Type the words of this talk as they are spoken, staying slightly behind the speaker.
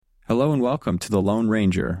Hello and welcome to The Lone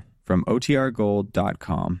Ranger from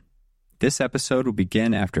OTRGold.com. This episode will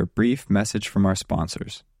begin after a brief message from our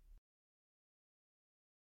sponsors.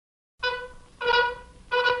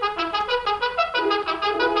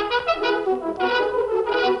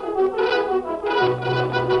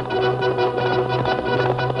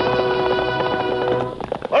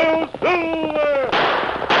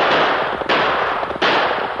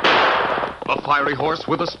 Fiery horse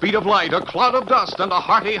with the speed of light, a cloud of dust, and a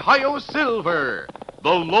hearty hi-yo silver, the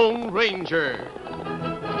Lone Ranger.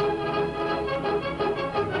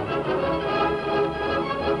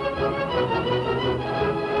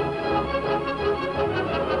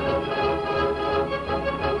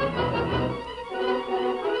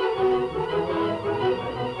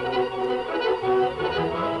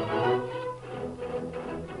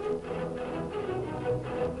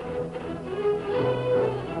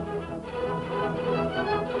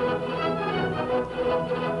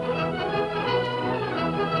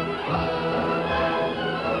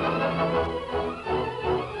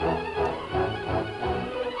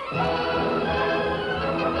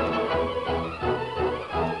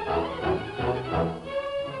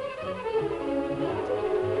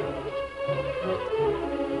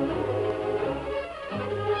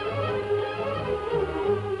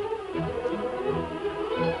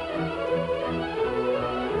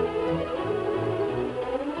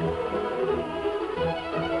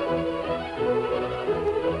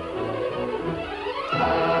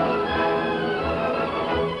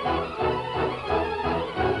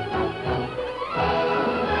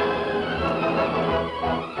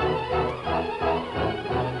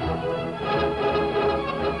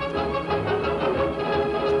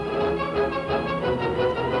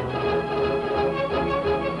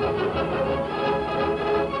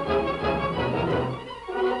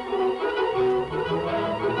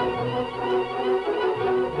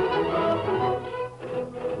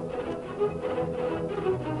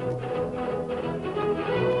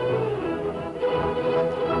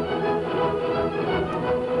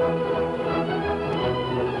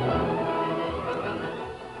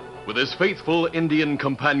 With his faithful Indian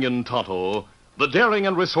companion Tonto, the daring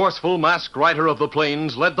and resourceful masked rider of the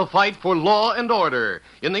plains led the fight for law and order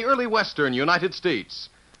in the early western United States.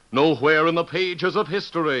 Nowhere in the pages of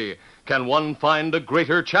history can one find a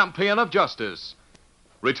greater champion of justice.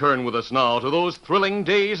 Return with us now to those thrilling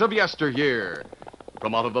days of yesteryear.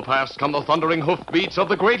 From out of the past come the thundering hoofbeats of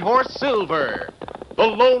the great horse Silver. The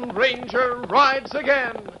Lone Ranger rides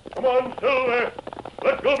again. Come on, Silver.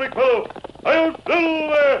 Let's go, big fellow. I'll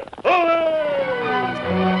Silver! Away!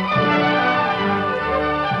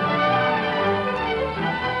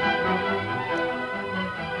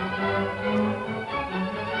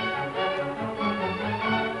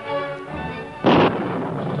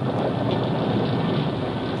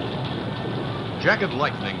 Jagged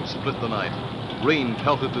lightning split the night. Rain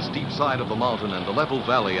pelted the steep side of the mountain and the level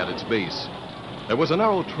valley at its base. There was a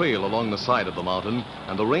narrow trail along the side of the mountain,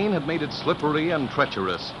 and the rain had made it slippery and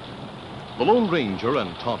treacherous. The Lone Ranger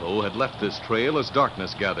and Tonto had left this trail as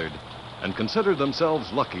darkness gathered, and considered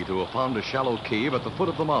themselves lucky to have found a shallow cave at the foot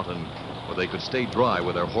of the mountain, where they could stay dry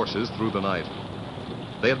with their horses through the night.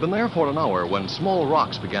 They had been there for an hour when small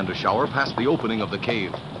rocks began to shower past the opening of the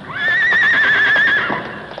cave.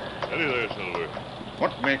 Steady there, Silver.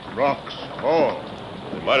 What make rocks fall?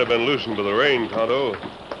 They might have been loosened by the rain, Tonto.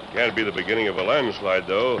 Can't be the beginning of a landslide,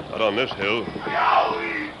 though. Not on this hill.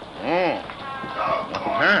 Oh.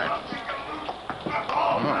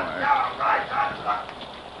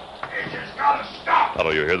 What's that?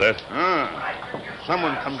 Tonto, you hear that?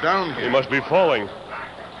 Someone come down He here. must be falling.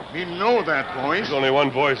 We know that voice. There's only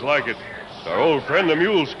one voice like it. It's our old friend, the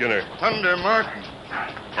Mule Skinner. Thunder Martin.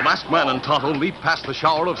 The masked man and Tonto leaped past the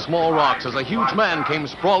shower of small rocks as a huge man came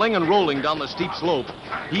sprawling and rolling down the steep slope.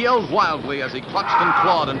 He yelled wildly as he clutched and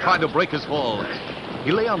clawed and tried to break his fall.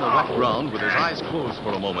 He lay on the wet ground with his eyes closed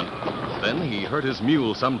for a moment. Then he heard his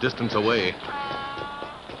mule some distance away.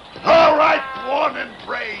 All right, one and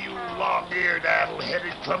pray, you long-eared,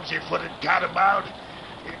 addle-headed, clumsy-footed catamount.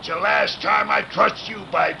 It's the last time I trust you,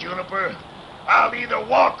 by Juniper. I'll either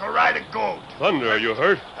walk or ride a goat. Thunder, are you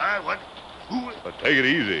hurt? What? Who? But take it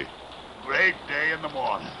easy. Great day in the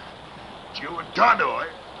morning. It's you and Tonto, eh?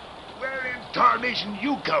 Where in tarnation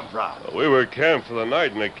you come from? We were camped for the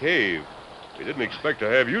night in a cave. We didn't expect to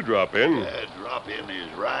have you drop in. Drop in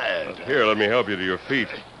is right. Here, let me help you to your feet.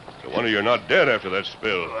 No wonder you're not dead after that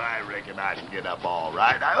spill. Oh, I reckon I can get up all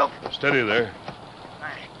right. I hope. Steady there.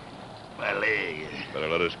 My leg. Better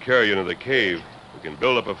let us carry you into the cave. We can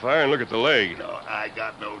build up a fire and look at the leg. No, I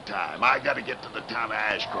got no time. I got to get to the town of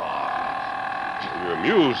Ashcroft. Your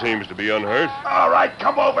mule seems to be unhurt. All right,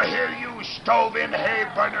 come over here, you stove-in hay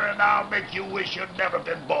burner, and I'll make you wish you'd never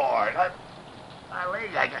been born. My leg,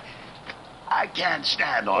 I can't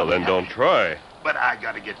stand on Well, then it. don't try. But I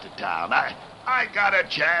got to get to town. I got a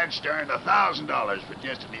chance to earn $1,000 for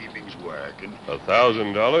just an evening's work. And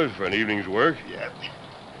 $1,000 for an evening's work? yep.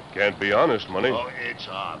 Can't be honest money. Oh, it's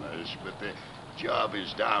honest, but the job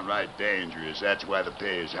is downright dangerous. That's why the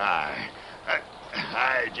pay is high.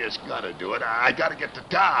 I just got to do it. I got to get to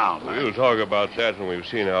town. We'll talk about that when we've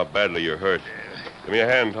seen how badly you're hurt. Give me a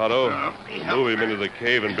hand, Tonto. Yeah. Move him into the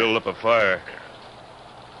cave and build up a fire.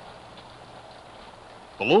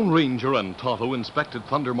 The Lone Ranger and Tonto inspected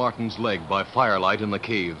Thunder Martin's leg by firelight in the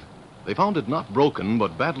cave. They found it not broken,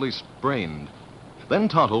 but badly sprained. Then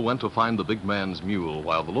Tonto went to find the big man's mule,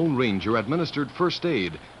 while the Lone Ranger administered first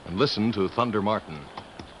aid and listened to Thunder Martin.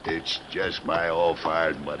 It's just my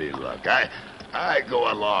all-fired muddy luck. I go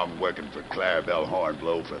along working for Clarabelle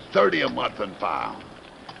Hornblow for $30 a month and pound.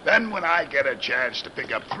 Then when I get a chance to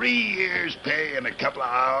pick up 3 years' pay in a couple of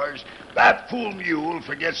hours, that fool mule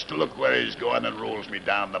forgets to look where he's going and rolls me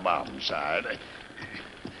down the mountainside.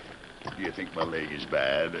 Do you think my leg is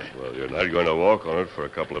bad? Well, you're not going to walk on it for a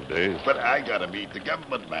couple of days. But I gotta meet the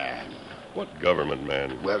government man. What government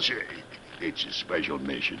man? Well, sir, it's a special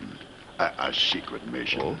mission. A secret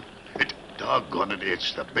mission. Oh? Doggone it,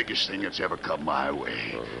 it's the biggest thing that's ever come my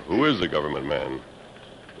way. Who is the government man?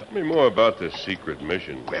 Tell me more about this secret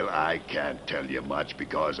mission. Well, I can't tell you much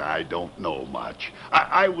because I don't know much.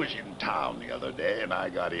 I was in town the other day, and I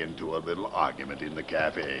got into a little argument in the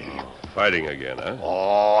cafe. Fighting again, huh?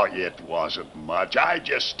 Oh, it wasn't much. I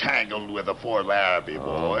just tangled with the 4 Larrabee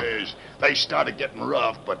boys. They started getting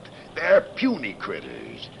rough, but they're puny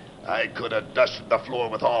critters. I could have dusted the floor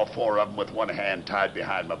with all 4 of them with one hand tied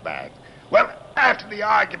behind my back. Well, after the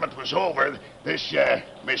argument was over, this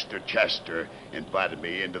Mr. Chester invited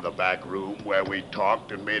me into the back room where we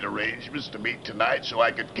talked and made arrangements to meet tonight so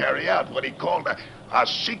I could carry out what he called a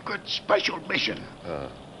secret special mission.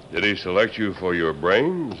 Did he select you for your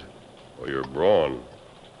brains or your brawn?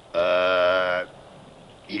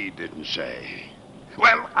 He didn't say.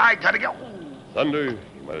 Well, I gotta go. Thunder,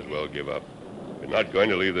 you might as well give up. You're not going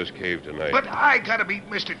to leave this cave tonight. But I gotta meet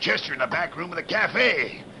Mr. Chester in the back room of the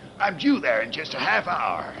cafe. I'm due there in just a half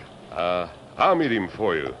hour. I'll meet him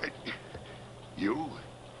for you. You?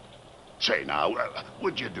 Say now,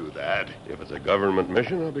 would you do that? If it's a government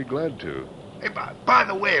mission, I'll be glad to. Hey, by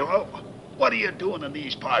the way, what are you doing in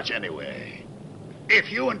these parts anyway?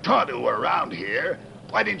 If you and Tonto were around here,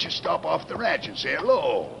 why didn't you stop off the ranch and say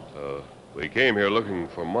hello? We came here looking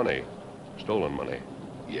for money. Stolen money.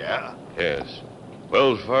 Yeah? Yes.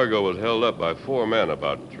 Wells Fargo was held up by 4 men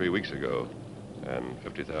about 3 weeks ago. And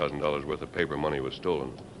 $50,000 worth of paper money was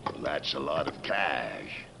stolen. Well, that's a lot of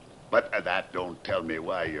cash. But that don't tell me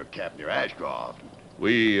why you're capping your Ashcroft.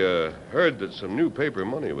 We heard that some new paper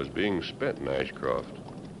money was being spent in Ashcroft.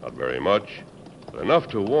 Not very much, but enough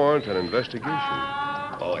to warrant an investigation.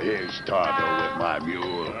 Oh, here's Tonto with my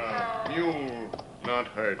mule. Mule not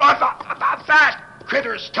hurt. Oh, that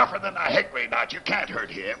critter's tougher than a hickory knot. You can't hurt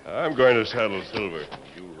him. I'm going to saddle Silver.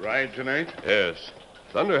 You ride tonight? Yes.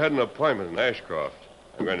 Thunder had an appointment in Ashcroft.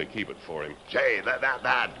 I'm going to keep it for him. Say,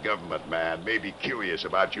 that government man may be curious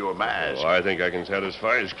about your mask. Oh, I think I can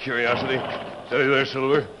satisfy his curiosity. Steady there,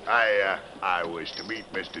 Silver. I was to meet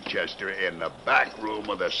Mr. Chester in the back room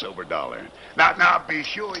of the Silver Dollar. Now, be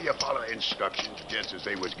sure you follow instructions just as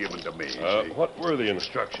they was given to me. See? What were the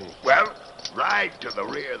instructions? Well, ride to the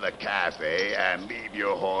rear of the cafe and leave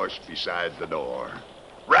your horse beside the door.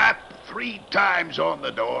 Rap 3 times on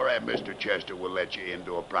the door, and Mr. Chester will let you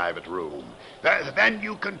into a private room. Then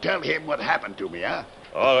you can tell him what happened to me, huh?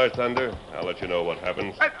 All right, Thunder. I'll let you know what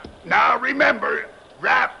happens. Now, remember,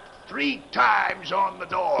 rap 3 times on the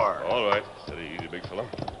door. All right. Steady, easy, big fella.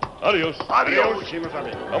 Adios. Adios.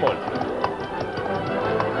 Come on.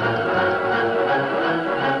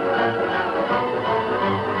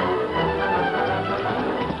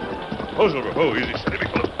 Oh, Silver. Oh, easy, steady,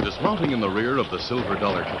 big fella. Dismounting in the rear of the Silver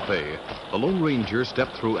Dollar Cafe, the Lone Ranger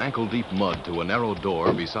stepped through ankle-deep mud to a narrow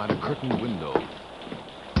door beside a curtained window.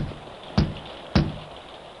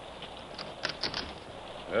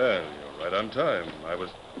 Well, you're right on time.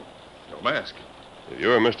 Your mask. If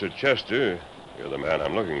you're Mr. Chester, you're the man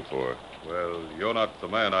I'm looking for. Well, you're not the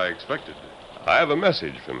man I expected. I have a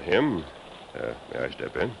message from him. May I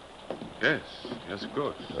step in? Yes, of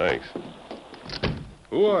course. Thanks.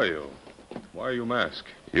 Who are you? Why are you masked?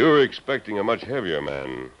 You were expecting a much heavier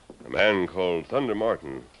man. A man called Thunder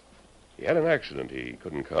Martin. He had an accident. He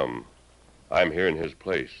couldn't come. I'm here in his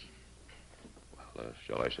place. Well,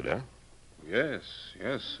 shall I sit down? Yes,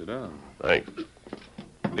 sit down. Thanks.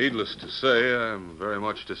 Needless to say, I'm very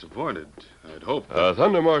much disappointed. I'd hoped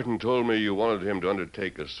Thunder Martin told me you wanted him to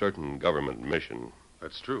undertake a certain government mission.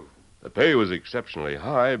 That's true. The pay was exceptionally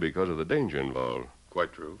high because of the danger involved.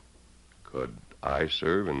 Quite true. Could I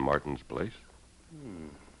serve in Martin's place?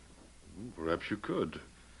 Perhaps you could.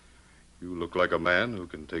 You look like a man who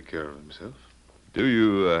can take care of himself. Do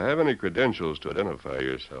you have any credentials to identify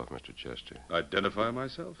yourself, Mr. Chester? Identify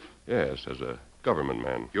myself? Yes, as a government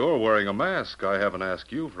man. You're wearing a mask. I haven't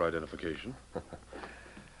asked you for identification.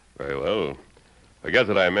 Very well. Forget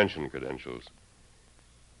that I mentioned credentials.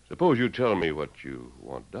 Suppose you tell me what you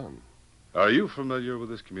want done. Are you familiar with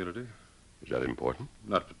this community? Is that important?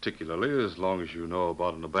 Not particularly, as long as you know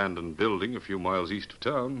about an abandoned building a few miles east of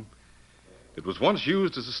town. It was once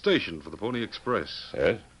used as a station for the Pony Express.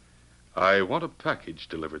 Yes? I want a package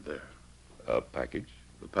delivered there. A package?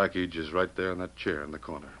 The package is right there in that chair in the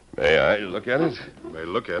corner. May I look at it? You may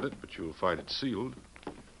look at it, but you'll find it sealed.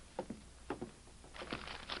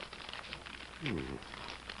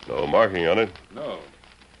 No marking on it. No.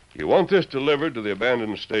 You want this delivered to the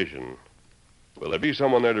abandoned station. Will there be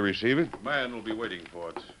someone there to receive it? A man will be waiting for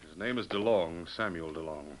it. His name is DeLong, Samuel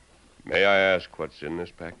DeLong. May I ask what's in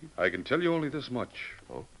this package? I can tell you only this much.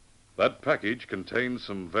 Oh? That package contains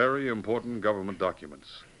some very important government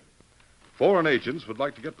documents. Foreign agents would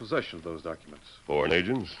like to get possession of those documents. Foreign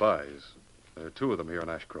agents? Spies. There are 2 of them here in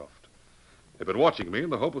Ashcroft. They've been watching me in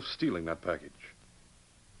the hope of stealing that package.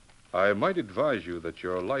 I might advise you that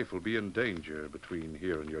your life will be in danger between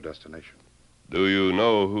here and your destination. Do you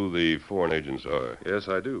know who the foreign agents are? Yes,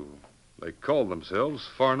 I do. They call themselves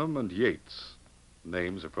Farnham and Yates.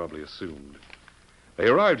 Names are probably assumed. They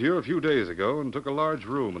arrived here a few days ago and took a large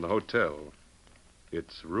room in the hotel.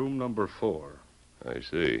 It's room number 4. I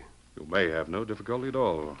see. You may have no difficulty at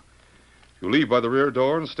all. If you leave by the rear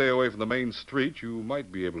door and stay away from the main street, you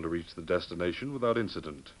might be able to reach the destination without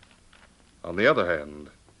incident. On the other hand,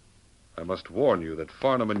 I must warn you that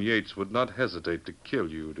Farnham and Yates would not hesitate to kill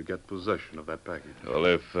you to get possession of that package. Well,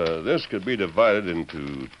 if this could be divided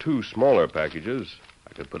into 2 smaller packages,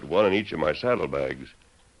 I could put one in each of my saddlebags.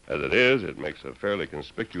 As it is, it makes a fairly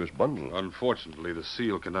conspicuous bundle. Unfortunately, the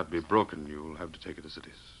seal cannot be broken. You'll have to take it as it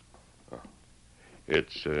is.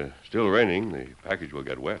 It's still raining. The package will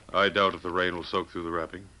get wet. I doubt if the rain will soak through the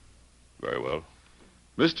wrapping. Very well.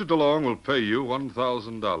 Mr. DeLong will pay you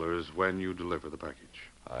 $1,000 when you deliver the package.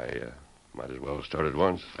 I might as well start at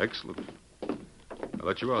once. Excellent. I'll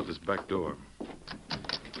let you out this back door.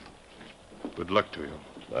 Good luck to you.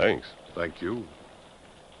 Thanks. Thank you.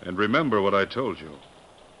 And remember what I told you.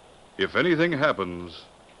 If anything happens,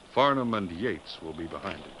 Farnham and Yates will be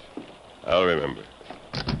behind it. I'll remember.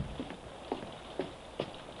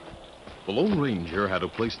 The Lone Ranger had to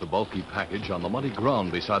place the bulky package on the muddy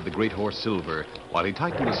ground beside the Great Horse Silver while he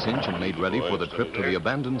tightened his cinch and made ready for the trip to the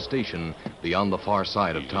abandoned station beyond the far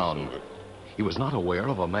side of town. He was not aware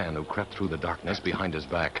of a man who crept through the darkness behind his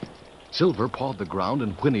back. Silver pawed the ground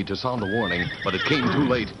and whinnied to sound the warning, but it came too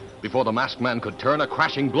late. Before the masked man could turn, a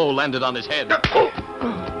crashing blow landed on his head.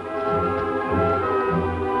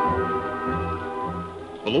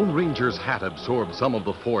 The Lone Ranger's hat absorbed some of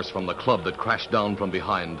the force from the club that crashed down from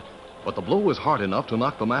behind, but the blow was hard enough to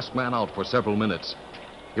knock the masked man out for several minutes.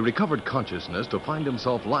 He recovered consciousness to find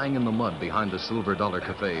himself lying in the mud behind the Silver Dollar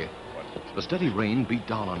Cafe. The steady rain beat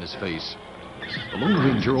down on his face. The Lone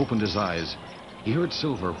Ranger opened his eyes. He heard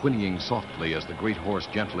Silver whinnying softly as the great horse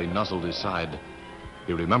gently nuzzled his side.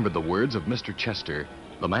 He remembered the words of Mr. Chester,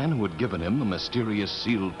 the man who had given him the mysterious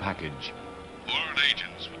sealed package. Foreign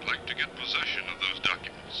agents would like to get possession of those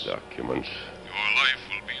documents. Documents. Your life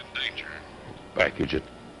will be in danger. Package, it's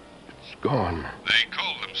gone. They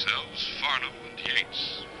call themselves Farnham and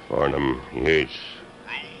Yates. Farnham, Yates.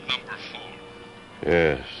 Room number 4.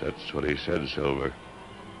 Yes, that's what he said, Silver.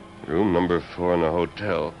 Room number 4 in the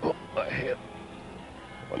hotel. Oh, my head.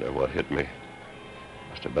 Wonder what hit me.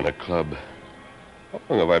 Must have been a club. How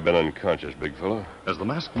long have I been unconscious, big fellow? As the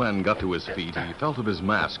masked man got to his feet, he felt of his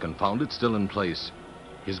mask and found it still in place.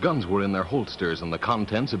 His guns were in their holsters and the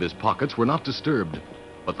contents of his pockets were not disturbed,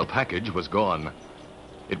 but the package was gone.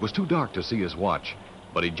 It was too dark to see his watch,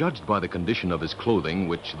 but he judged by the condition of his clothing,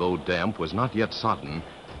 which, though damp, was not yet sodden,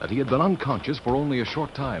 that he had been unconscious for only a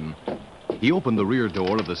short time. He opened the rear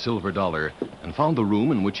door of the Silver Dollar and found the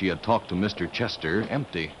room in which he had talked to Mr. Chester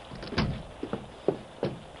empty.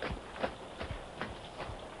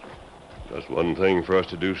 Just one thing for us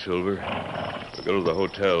to do, Silver. We'll go to the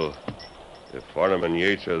hotel. If Farnham and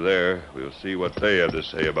Yates are there, we'll see what they have to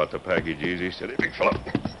say about the package. Easy, steady, big fellow.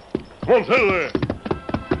 Come on, settle there.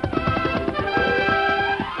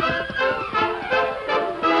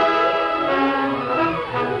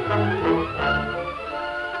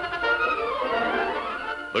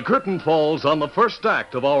 The curtain falls on the first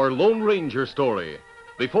act of our Lone Ranger story.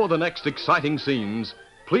 Before the next exciting scenes,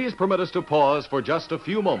 please permit us to pause for just a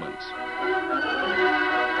few moments.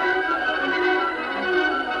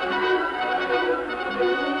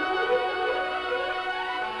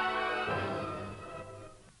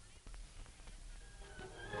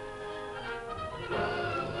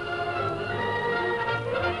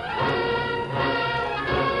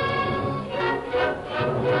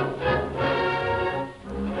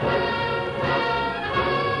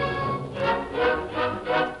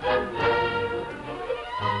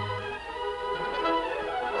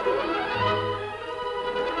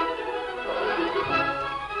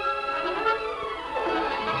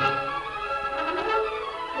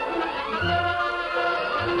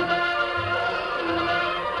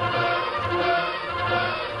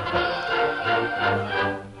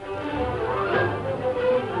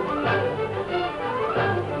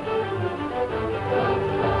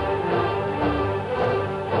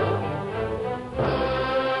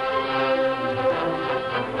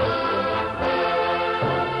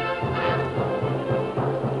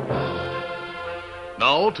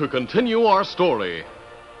 Now, to continue our story.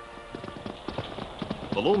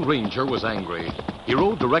 The Lone Ranger was angry. He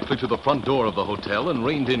rode directly to the front door of the hotel and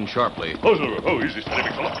reined in sharply. Oh, Silver. Oh, easy, steady,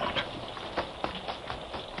 big fella.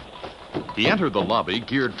 He entered the lobby,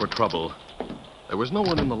 geared for trouble. There was no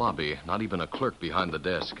one in the lobby, not even a clerk behind the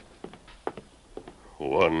desk.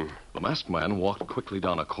 1, The masked man walked quickly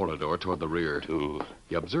down a corridor toward the rear. 2,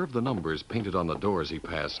 He observed the numbers painted on the door as he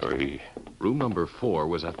passed. 3, Room number 4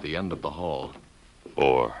 was at the end of the hall.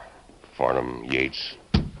 4. Farnham Yates.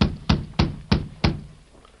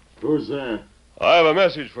 Who's there? I have a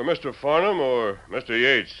message for Mr. Farnham or Mr.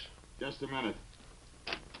 Yates. Just a minute.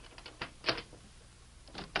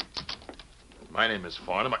 My name is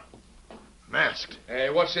Farnham. Masked. Hey,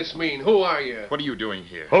 what's this mean? Who are you? What are you doing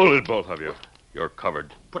here? Hold it, both of you. You're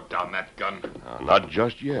covered. Put down that gun. Not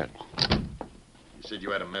just yet. You said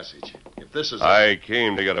you had a message. If this is I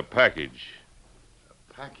came to get a package.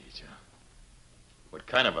 a package, huh? What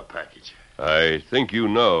kind of a package? I think you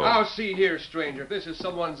know. Now, see here, stranger. If this is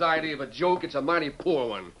someone's idea of a joke, it's a mighty poor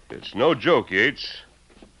one. It's no joke, Yates.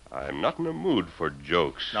 I'm not in the mood for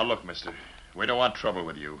jokes. Now, look, mister. We don't want trouble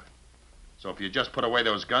with you. So if you just put away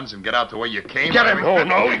those guns and get out the way you came... Get him!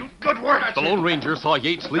 No. Good work. The Lone Ranger saw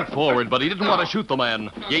Yates leap forward, but he didn't want to shoot the man.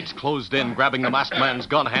 Yates closed in, grabbing the masked man's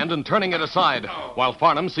gun hand and turning it aside, while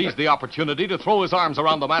Farnham seized the opportunity to throw his arms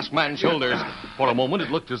around the masked man's shoulders. For a moment, it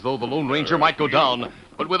looked as though the Lone Ranger might go down,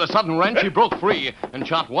 but with a sudden wrench, he broke free and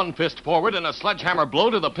shot one fist forward in a sledgehammer blow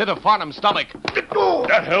to the pit of Farnham's stomach.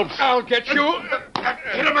 That helps. I'll get you.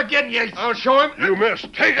 Hit him again, Yates. I'll show him. You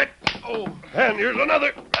missed. Take it. And here's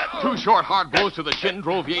another. 2 short, hard blows to the shin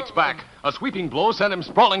drove Yates back. A sweeping blow sent him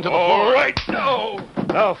sprawling to the All floor. right.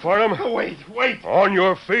 Now, Farnham. Wait. On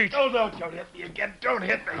your feet. Oh, no, don't hit me again. Don't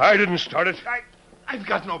hit me. I didn't start it. I've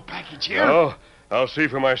got no package here. No, I'll see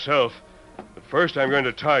for myself. But first, I'm going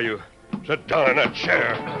to tie you. Sit down in that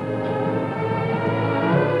chair.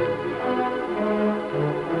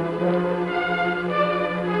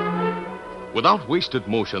 Without wasted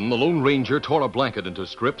motion, the Lone Ranger tore a blanket into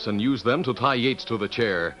strips and used them to tie Yates to the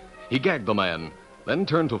chair. He gagged the man, then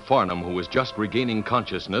turned to Farnham, who was just regaining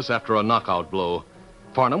consciousness after a knockout blow.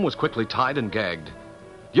 Farnham was quickly tied and gagged.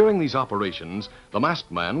 During these operations, the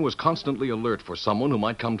masked man was constantly alert for someone who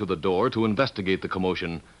might come to the door to investigate the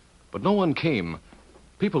commotion. But no one came.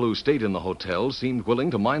 People who stayed in the hotel seemed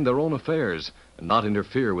willing to mind their own affairs and not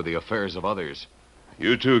interfere with the affairs of others.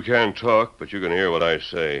 You two can't talk, but you can hear what I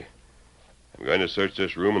say. I'm going to search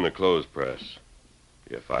this room and the clothes press.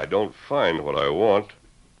 If I don't find what I want,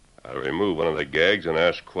 I'll remove one of the gags and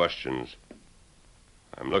ask questions.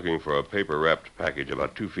 I'm looking for a paper-wrapped package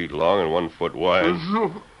about 2 feet long and 1 foot wide.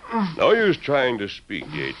 No use trying to speak,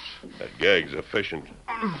 Yates. That gag's efficient.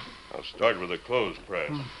 I'll start with the clothes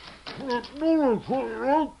press.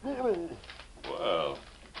 Well,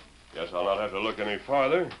 guess I'll not have to look any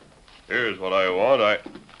farther. Here's what I want. That's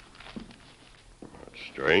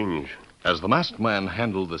strange. As the masked man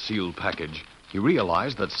handled the sealed package, he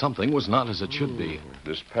realized that something was not as it should be.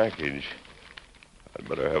 This package. I'd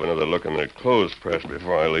better have another look in the clothes press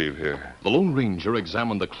before I leave here. The Lone Ranger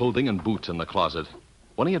examined the clothing and boots in the closet.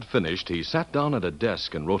 When he had finished, he sat down at a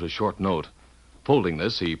desk and wrote a short note. Folding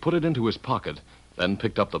this, he put it into his pocket, then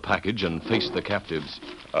picked up the package and faced the captives.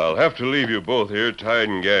 I'll have to leave you both here tied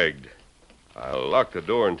and gagged. I'll lock the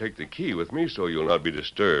door and take the key with me so you'll not be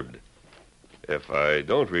disturbed. If I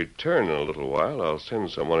don't return in a little while, I'll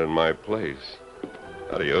send someone in my place.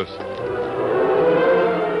 Adios.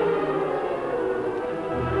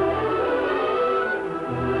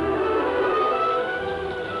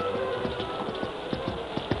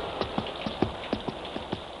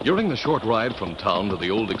 During the short ride from town to the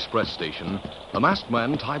old express station, the masked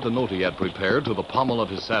man tied the note he had prepared to the pommel of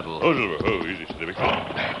his saddle. Oh, Silver. Oh, easy, steady.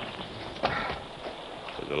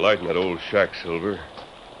 There's a light in that old shack, Silver.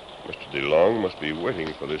 Mr. DeLong must be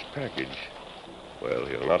waiting for this package. Well,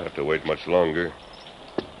 he'll not have to wait much longer.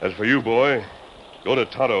 As for you, boy, go to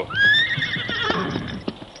Tonto.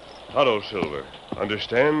 Tonto, Silver.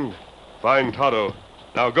 Understand? Find Tonto.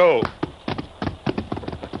 Now go.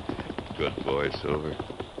 Good boy, Silver.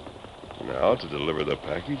 Now to deliver the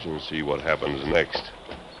package and see what happens next.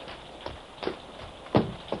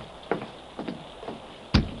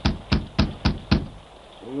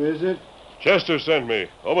 Who is it? Chester sent me.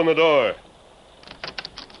 Open the door.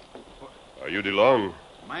 Are you DeLong?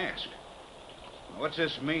 Mask? What's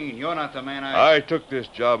this mean? You're not the man I took this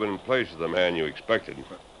job in place of the man you expected.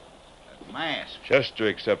 Mask? Chester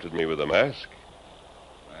accepted me with a mask.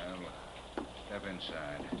 Well, step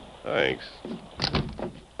inside. Thanks.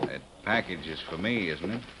 That package is for me, isn't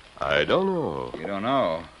it? I don't know. You don't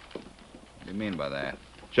know? What do you mean by that?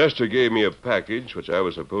 Chester gave me a package which I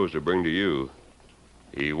was supposed to bring to you.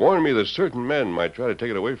 He warned me that certain men might try to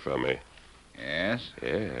take it away from me. Yes?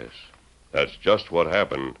 Yes. That's just what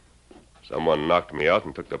happened. Someone knocked me out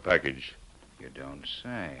and took the package. You don't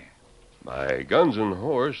say. My guns and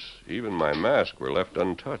horse, even my mask, were left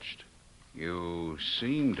untouched. You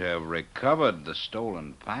seem to have recovered the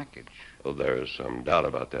stolen package. Oh, there's some doubt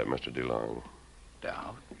about that, Mr. DeLong.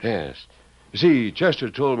 Doubt? Yes. You see, Chester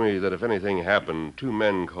told me that if anything happened, 2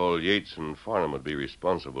 men called Yates and Farnham would be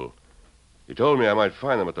responsible. He told me I might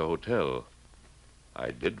find them at the hotel.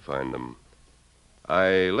 I did find them.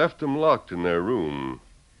 I left them locked in their room,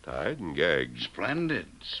 tied and gagged. Splendid,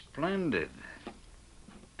 splendid.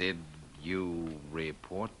 Did you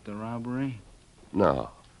report the robbery?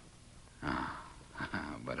 No.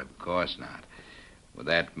 But of course not. With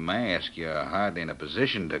that mask, you're hardly in a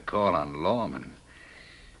position to call on lawmen.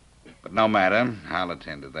 But no matter, I'll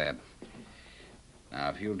attend to that. Now,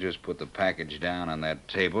 if you'll just put the package down on that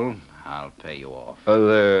table, I'll pay you off.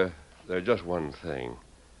 There's just one thing.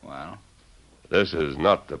 Well? This is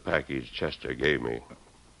not the package Chester gave me.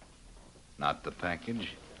 Not the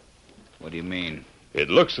package? What do you mean? It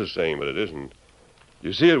looks the same, but it isn't.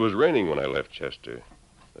 You see, it was raining when I left Chester.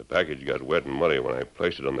 The package got wet and muddy when I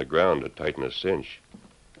placed it on the ground to tighten a cinch.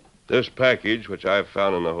 This package, which I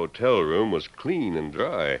found in the hotel room, was clean and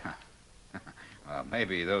dry. Well,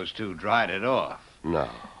 maybe those 2 dried it off. No.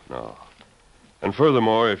 And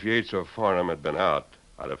furthermore, if Yates or Farnham had been out,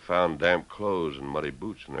 I'd have found damp clothes and muddy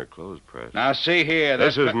boots in their clothes press. Now, see here.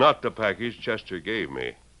 This is not the package Chester gave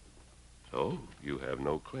me. So, you have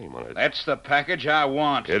no claim on it. That's the package I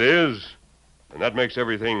want. It is. And that makes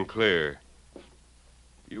everything clear.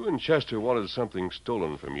 You and Chester wanted something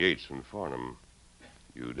stolen from Yates and Farnham.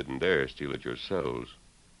 You didn't dare steal it yourselves.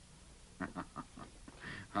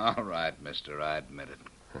 All right, mister, I admit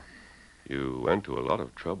it. You went to a lot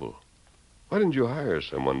of trouble. Why didn't you hire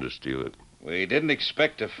someone to steal it? We didn't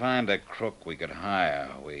expect to find a crook we could hire.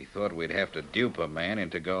 We thought we'd have to dupe a man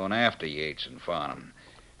into going after Yates and Farnham.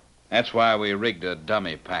 That's why we rigged a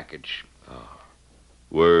dummy package. Oh.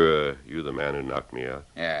 Were you the man who knocked me out?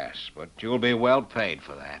 Yes, but you'll be well paid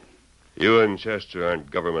for that. You and Chester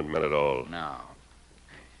aren't government men at all. No.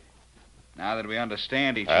 Now that we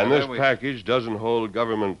understand each and other... And this package doesn't hold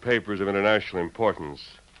government papers of international importance.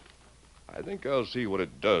 I think I'll see what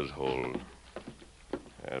it does hold.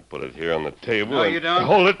 I'll put it here on the table. No, you don't.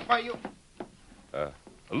 Hold it. Why, you... A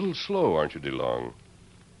little slow, aren't you, DeLong?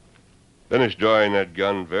 Finish drawing that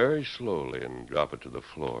gun very slowly and drop it to the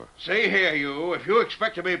floor. See here, you. If you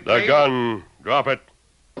expect to be paid... The gun. Drop it.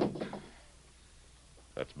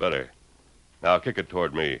 That's better. Now kick it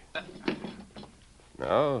toward me.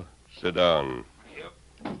 Now, sit down.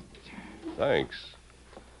 Yep. Thanks.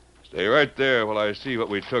 Stay right there while I see what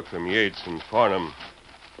we took from Yates and Farnham.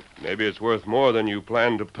 Maybe it's worth more than you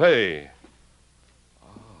planned to pay.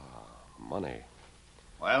 Money.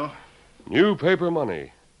 Well? New paper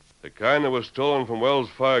money. The kind that was stolen from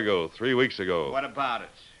Wells Fargo 3 weeks ago. What about it?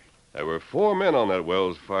 There were 4 men on that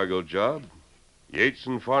Wells Fargo job. Yates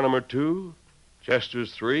and Farnham are 2.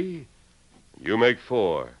 Chester's 3. You make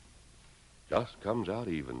 4. Just comes out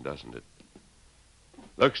even, doesn't it?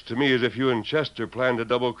 Looks to me as if you and Chester planned to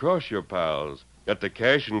double-cross your pals. Get the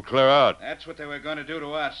cash and clear out. That's what they were going to do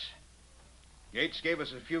to us. Yates gave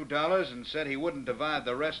us a few dollars and said he wouldn't divide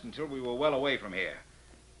the rest until we were well away from here.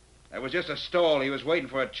 That was just a stall. He was waiting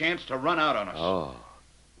for a chance to run out on us. Oh.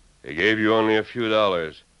 He gave you only a few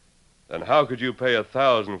dollars. Then how could you pay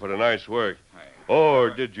 $1,000 for tonight's work? Or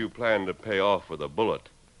did you plan to pay off with a bullet?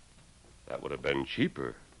 That would have been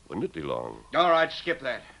cheaper, wouldn't it, DeLong? All right, skip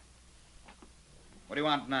that. What do you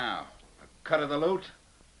want now? A cut of the loot?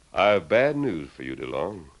 I have bad news for you,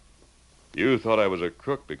 DeLong. You thought I was a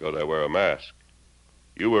crook because I wear a mask.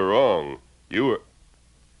 You were wrong. You're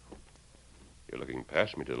looking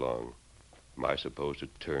past me, DeLong. Am I supposed to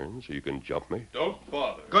turn so you can jump me? Don't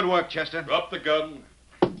bother. Good work, Chester. Drop the gun.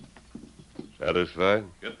 Satisfied?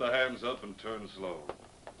 Get the hands up and turn slow.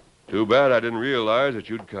 Too bad I didn't realize that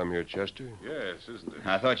you'd come here, Chester. Yes, isn't it?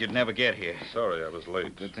 I thought you'd never get here. Sorry I was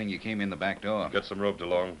late. Good thing you came in the back door. Get some rope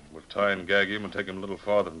along. We'll tie and gag him and take him a little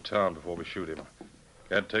farther from town before we shoot him.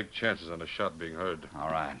 Can't take chances on a shot being heard.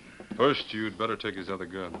 All right. First, you'd better take his other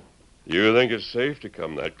gun. You think it's safe to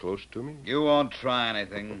come that close to me? You won't try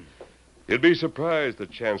anything. You'd be surprised the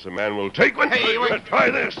chance a man will take when... Hey, wait.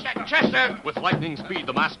 Try this. Chester! With lightning speed,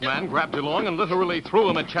 the masked man grabbed DeLong and literally threw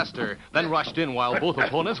him at Chester, then rushed in while both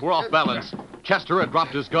opponents were off balance. Chester had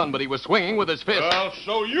dropped his gun, but he was swinging with his fist. I'll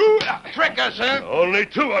show you. Trick us, huh? Only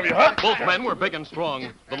two of you, huh? Both men were big and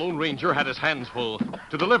strong. The Lone Ranger had his hands full.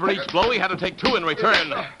 To deliver each blow, he had to take two in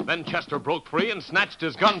return. Then Chester broke free and snatched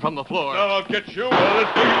his gun from the floor. Now I'll get you.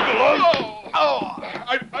 Let's do you,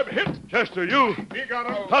 DeLong. I'm hit. Chester, you. Me got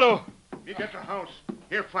him. Tonto. Me get the house.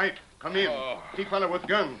 Here, fight. Come in. See fella with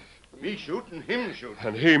gun. Me shoot and him shoot.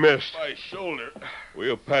 And he missed. My shoulder.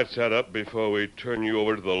 We'll patch that up before we turn you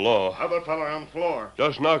over to the law. Other fella on floor.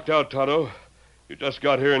 Just knocked out, Tonto. You just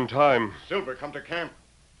got here in time. Silver come to camp.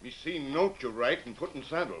 Me see note you write and put in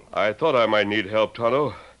saddle. I thought I might need help,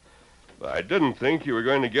 Tonto. But I didn't think you were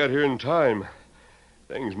going to get here in time.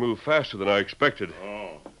 Things move faster than I expected.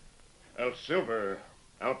 Oh. El Silver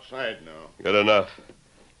outside now. Good enough.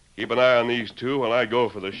 Keep an eye on these two while I go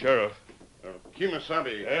for the sheriff.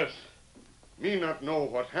 Kimasabi. Yes? Me not know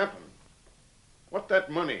what happened. What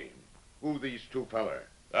that money? Who these two feller?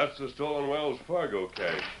 That's the stolen Wells Fargo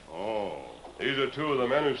cash. Oh. These are two of the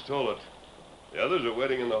men who stole it. The others are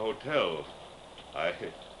waiting in the hotel. I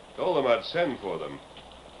told them I'd send for them.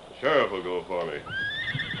 The sheriff will go for me.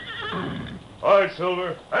 All right,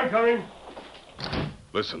 Silver. I'm coming.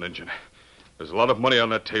 Listen, Injun. There's a lot of money on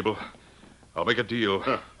that table. I'll make a deal.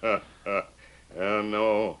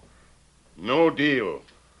 No. No deal.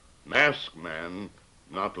 Masked man,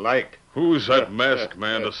 not like. Who's that masked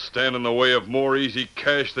man to stand in the way of more easy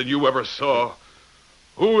cash than you ever saw?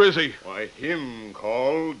 Who is he? Why, him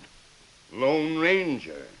called Lone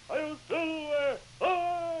Ranger. I'll Silver.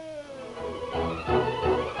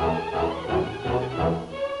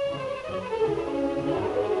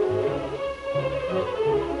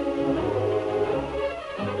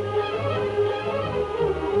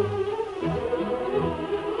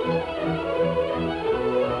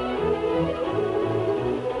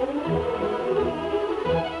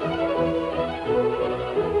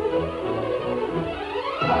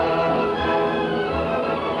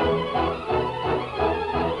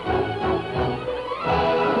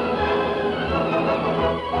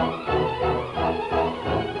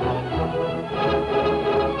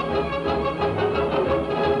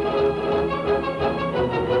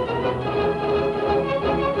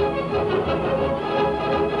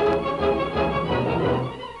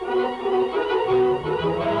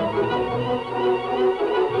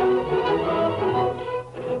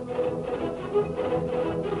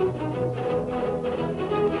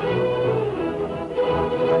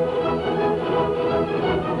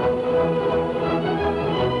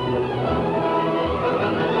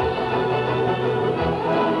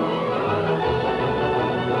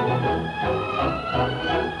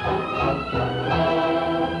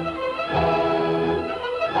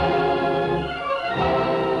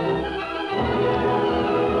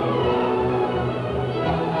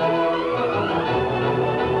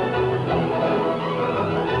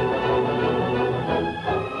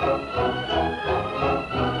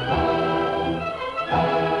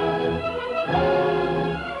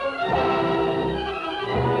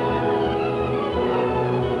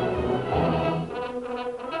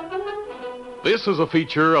 This is a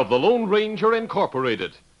feature of the Lone Ranger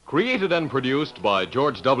Incorporated, created and produced by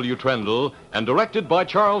George W. Trendle and directed by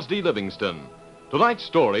Charles D. Livingston. Tonight's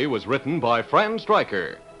story was written by Fran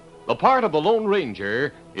Stryker. The part of the Lone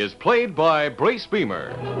Ranger is played by Brace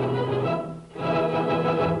Beamer.